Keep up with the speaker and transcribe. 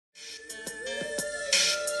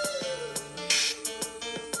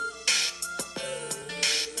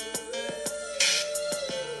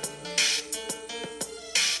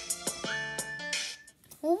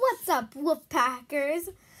up, Wolfpackers?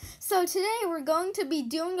 So today we're going to be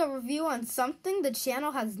doing a review on something the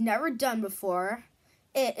channel has never done before.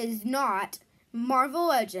 It is not Marvel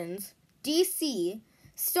Legends, DC,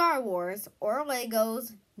 Star Wars, or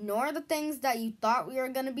Legos, nor the things that you thought we were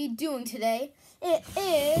going to be doing today. It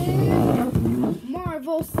is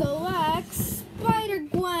Marvel Selects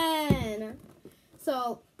Spider-Gwen.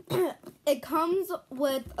 So it comes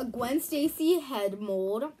with a Gwen Stacy head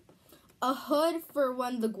mold, a hood for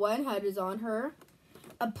when the Gwen head is on her,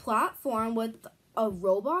 a platform with a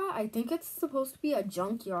robot. I think it's supposed to be a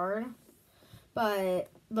junkyard, but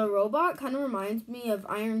the robot kind of reminds me of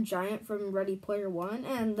Iron Giant from Ready Player One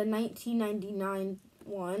and the 1999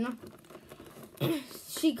 one.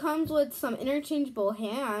 She comes with some interchangeable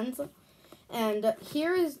hands, and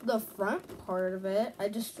here is the front part of it. I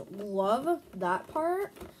just love that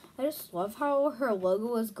part. I just love how her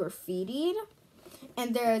logo is graffitied.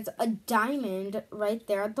 And there's a diamond right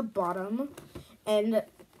there at the bottom. And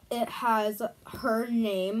it has her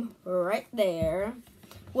name right there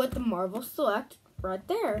with the Marvel Select right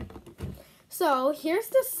there. So here's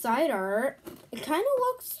the side art. It kind of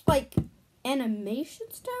looks like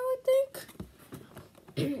animation style, I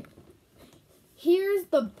think. Here's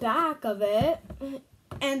the back of it.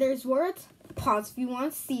 And there's words. Pause if you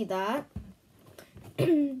want to see that.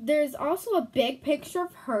 There's also a big picture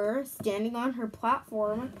of her standing on her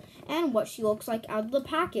platform and what she looks like out of the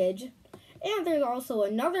package. And there's also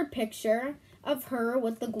another picture of her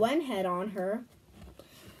with the Gwen head on her.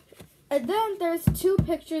 And then there's two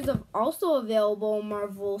pictures of also available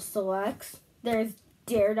Marvel Selects. There's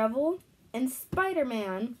Daredevil and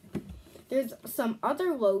Spider-Man. There's some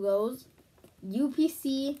other logos,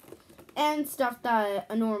 UPC, and stuff that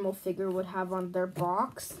a normal figure would have on their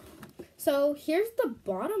box. So here's the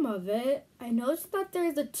bottom of it. I noticed that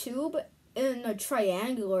there's a tube in a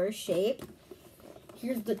triangular shape.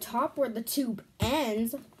 Here's the top where the tube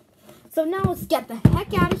ends. So now let's get the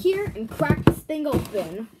heck out of here and crack this thing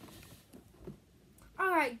open.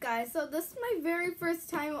 Alright guys, so this is my very first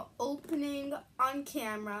time opening on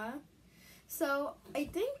camera. So I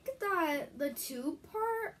think that the tube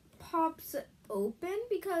part pops open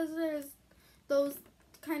because there's those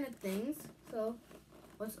kind of things. So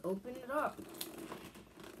let's open it up.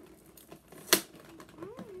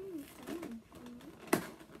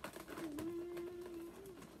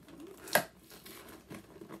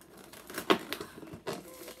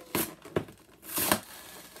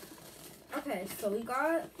 Okay, so we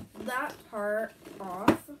got that part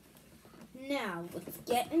off. Now, let's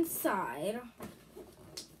get inside.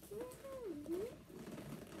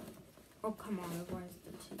 Oh, come on, where's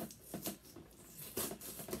the tube?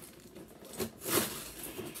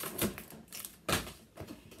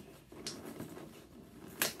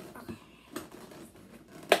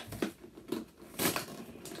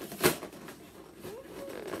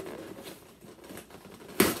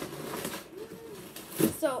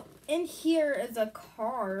 So in here is a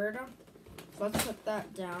card. Let's put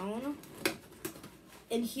that down.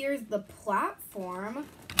 And here's the platform.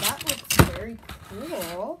 That looks very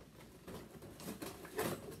cool.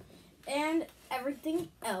 And everything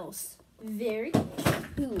else. Very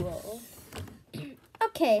cool.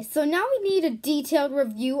 Okay, so now we need a detailed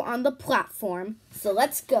review on the platform. So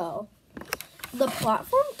let's go. The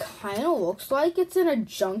platform kind of looks like it's in a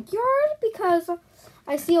junkyard because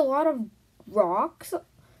I see a lot of rocks.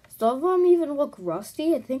 Some of them even look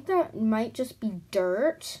rusty. I think that might just be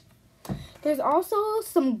dirt. There's also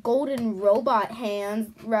some golden robot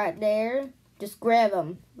hands right there. Just grab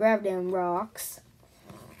them. Grab them rocks.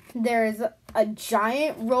 There's a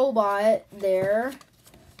giant robot there.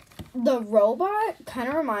 The robot kind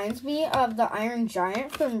of reminds me of the Iron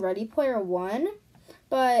Giant from Ready Player One.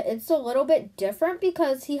 But it's a little bit different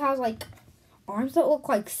because he has like arms that look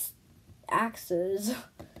like axes.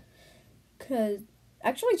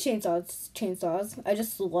 Actually, chainsaws. I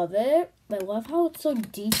just love it. I love how it's so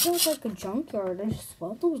detailed like a junkyard. I just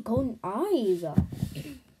love those golden eyes.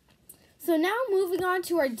 So now moving on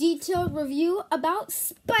to our detailed review about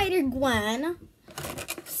Spider-Gwen.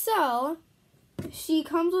 So, she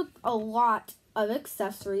comes with a lot of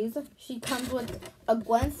accessories. She comes with a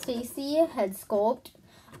Gwen Stacy head sculpt,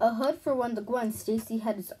 a hood for when the Gwen Stacy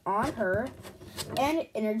head is on her, and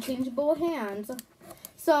interchangeable hands.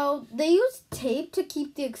 So, they use tape to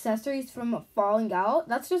keep the accessories from falling out.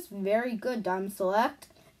 That's just very good, Diamond Select.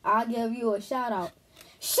 I'll give you a shout out.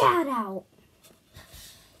 Shout out!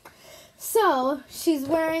 So, she's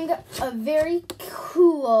wearing a very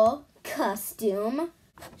cool costume.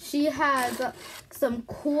 She has some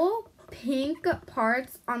cool pink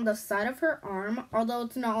parts on the side of her arm, although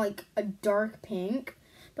it's not like a dark pink.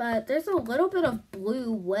 but there's a little bit of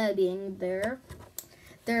blue webbing there.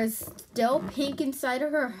 There's still pink inside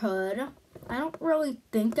of her hood. I don't really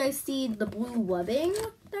think I see the blue webbing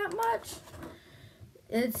that much.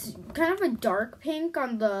 It's kind of a dark pink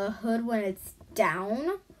on the hood when it's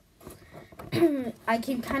down. I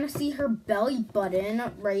can kind of see her belly button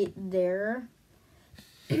right there.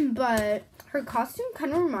 But her costume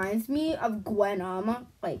kind of reminds me of Gwen.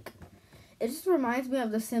 Like, it just reminds me of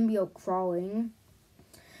the symbiote crawling.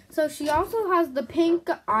 So she also has the pink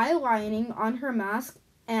eyelining on her mask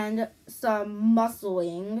and some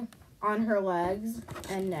muscling on her legs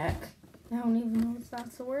and neck. I don't even know if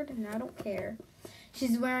that's the word, and I don't care.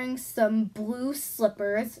 She's wearing some blue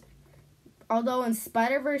slippers, although in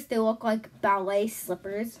Spider-Verse they look like ballet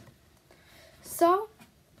slippers. So,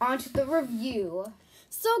 on to the review.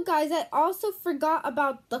 So guys, I also forgot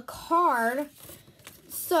about the card.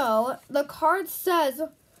 So, the card says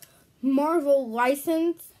Marvel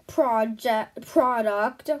licensed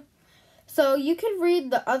product. So, you can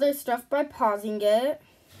read the other stuff by pausing it.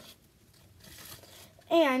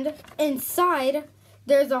 And inside,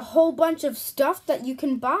 there's a whole bunch of stuff that you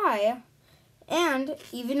can buy. And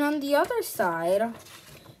even on the other side,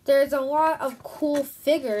 there's a lot of cool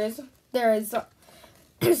figures. There's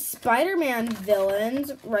Spider-Man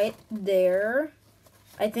villains right there.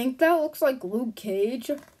 I think that looks like Luke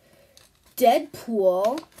Cage.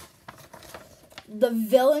 Deadpool. The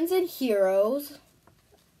villains and heroes.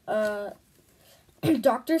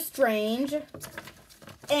 Doctor Strange.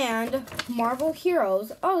 And Marvel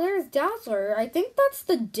Heroes. Oh, there's Dazzler. I think that's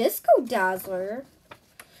the Disco Dazzler.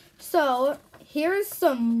 So, here's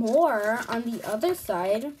some more on the other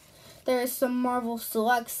side. There's some Marvel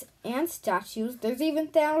Selects and statues. There's even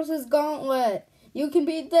Thanos' gauntlet. You can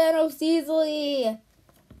beat Thanos easily.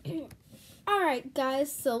 Alright,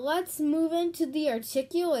 guys. So, let's move into the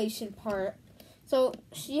articulation part. So,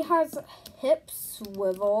 she has hip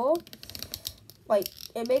swivel. Like,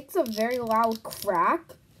 it makes a very loud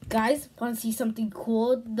crack. Guys, want to see something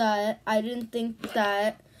cool that I didn't think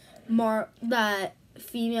that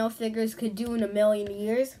female figures could do in a million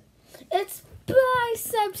years? It's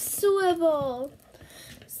bicep swivel.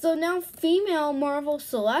 So now female Marvel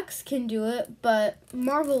Selects can do it, but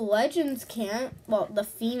Marvel Legends can't. Well, the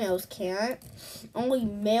females can't. Only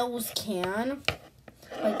males can.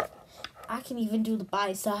 Like, I can even do the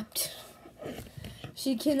bicep.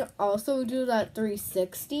 She can also do that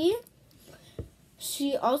 360.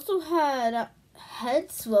 She also had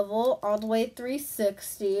head swivel all the way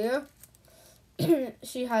 360.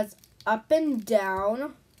 She has up and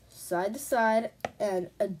down, side to side,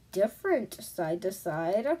 and a different side to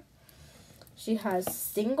side. She has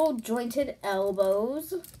single jointed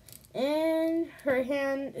elbows, and her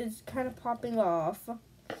hand is kind of popping off.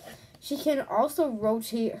 She can also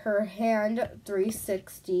rotate her hand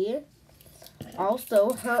 360.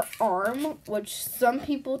 Also, her arm, which some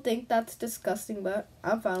people think that's disgusting, but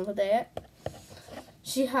I'm fine with it.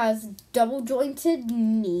 She has double jointed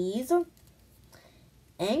knees,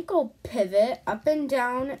 ankle pivot, up and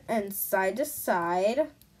down, and side to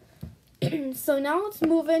side. So now let's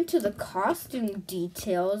move into the costume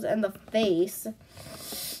details and the face.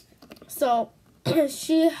 So,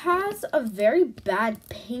 she has a very bad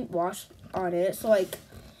paint wash on it. So, like,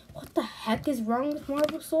 what the heck is wrong with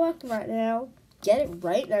Marvel Select right now? Get it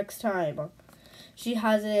right next time. She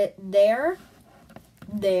has it there,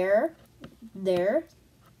 there, there,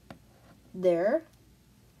 there,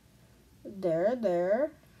 there, there,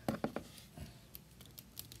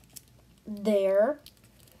 there,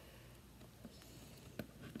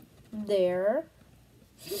 there,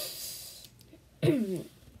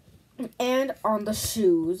 and on the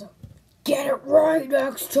shoes. Get it right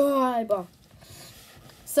next time.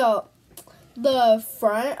 So, the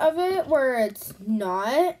front of it, where it's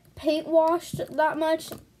not paint washed that much,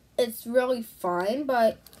 it's really fine,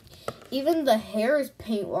 but even the hair is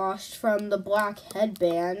paint washed from the black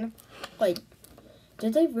headband. Like,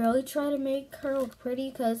 did they really try to make her look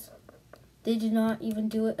pretty? Because they did not even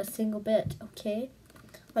do it a single bit, okay?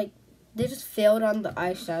 Like, they just failed on the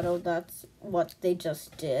eyeshadow. That's what they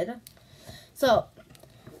just did. So,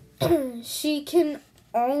 she can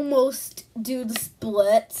almost do the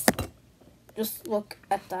splits. Just look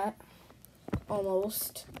at that.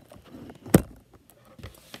 Almost.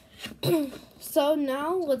 So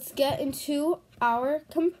now let's get into our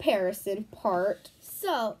comparison part.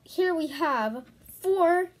 So here we have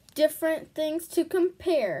 4 different things to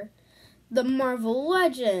compare. The Marvel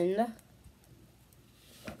Legend,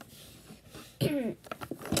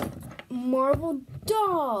 Marvel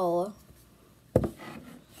Doll,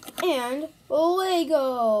 and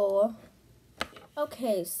Lego.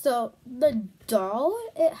 Okay, so the doll,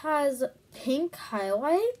 it has pink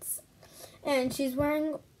highlights, and she's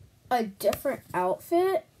wearing a different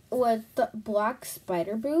outfit with black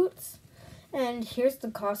spider boots. And here's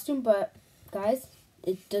the costume, but guys,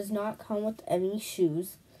 it does not come with any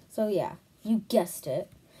shoes. So yeah, you guessed it.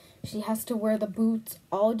 She has to wear the boots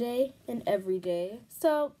all day and every day.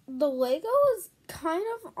 So the Lego is kind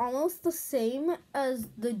of almost the same as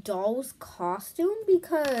the doll's costume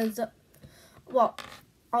because, well,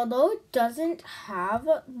 although it doesn't have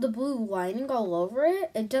the blue lining all over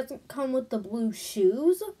it, it doesn't come with the blue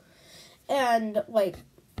shoes. And, like,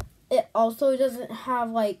 it also doesn't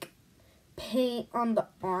have, like, paint on the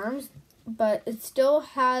arms, but it still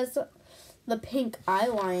has the pink eye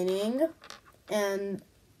lining and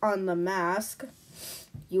on the mask.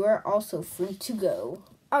 You are also free to go.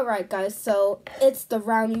 Alright guys, so it's the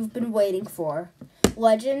round you've been waiting for.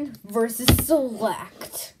 Legend versus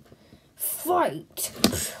Select. Fight!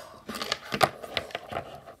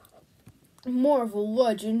 Marvel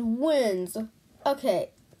Legend wins. Okay,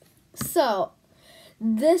 so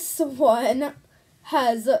this one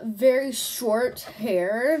has very short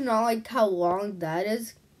hair, not like how long that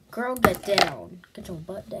is. Girl, get down. Get your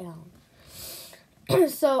butt down.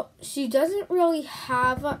 So she doesn't really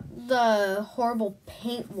have the horrible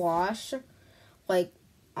paint wash like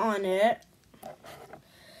on it.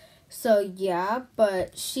 So yeah,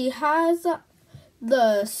 but she has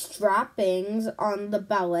the strappings on the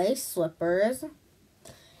ballet slippers,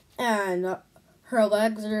 and her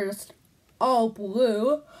legs are just all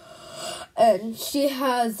blue, and she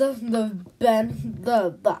has the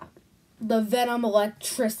Venom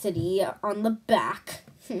electricity on the back.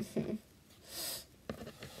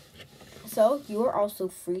 So you are also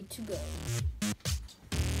free to go.